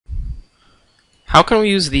How can we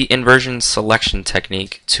use the inversion selection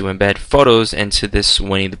technique to embed photos into this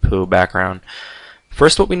Winnie the Pooh background?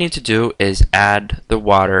 First, what we need to do is add the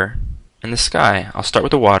water and the sky. I'll start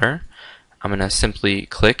with the water. I'm going to simply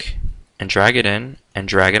click and drag it in and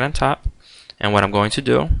drag it on top. And what I'm going to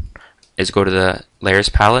do is go to the layers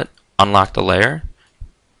palette, unlock the layer,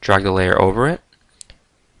 drag the layer over it,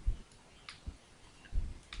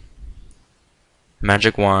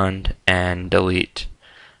 magic wand, and delete.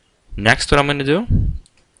 Next, what I'm going to do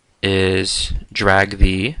is drag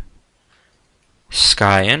the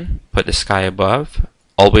sky in, put the sky above.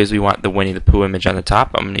 Always we want the Winnie the Pooh image on the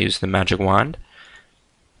top. I'm going to use the magic wand.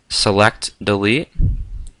 Select, delete,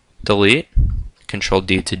 delete, Control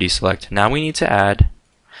D to deselect. Now we need to add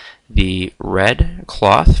the red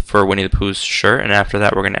cloth for Winnie the Pooh's shirt, and after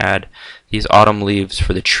that we're going to add these autumn leaves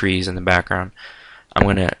for the trees in the background. I'm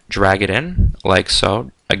going to drag it in like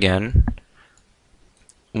so. Again,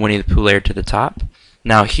 Winnie the Pooh layer to the top.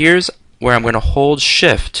 Now here's where I'm going to hold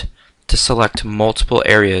shift to select multiple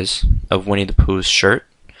areas of Winnie the Pooh's shirt.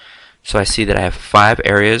 So I see that I have 5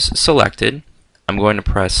 areas selected. I'm going to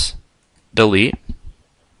press delete.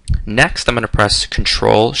 Next I'm going to press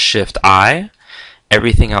Ctrl Shift I.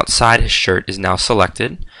 Everything outside his shirt is now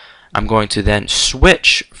selected. I'm going to then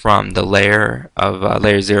switch from the layer of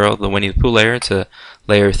layer 0, the Winnie the Pooh layer, to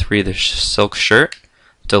layer 3, the silk shirt.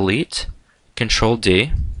 Delete. Control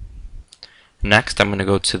D. Next I'm going to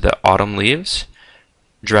go to the autumn leaves,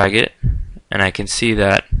 drag it, and I can see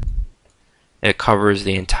that it covers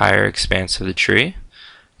the entire expanse of the tree.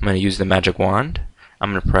 I'm going to use the magic wand.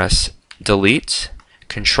 I'm going to press delete,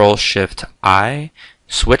 Control Shift I,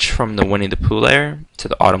 switch from the Winnie the Pooh layer to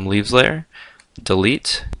the autumn leaves layer,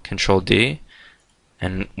 delete, Control D,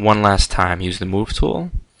 and one last time use the move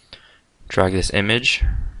tool, drag this image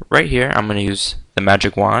right here. I'm going to use the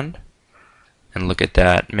magic wand. And look at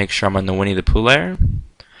that, make sure I'm on the Winnie the Pooh layer.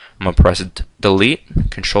 I'm going to press delete,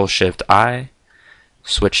 Control Shift I,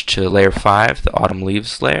 switch to layer 5, the autumn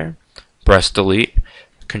leaves layer, press delete,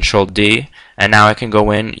 Control D, and now I can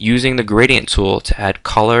go in using the gradient tool to add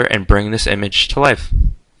color and bring this image to life.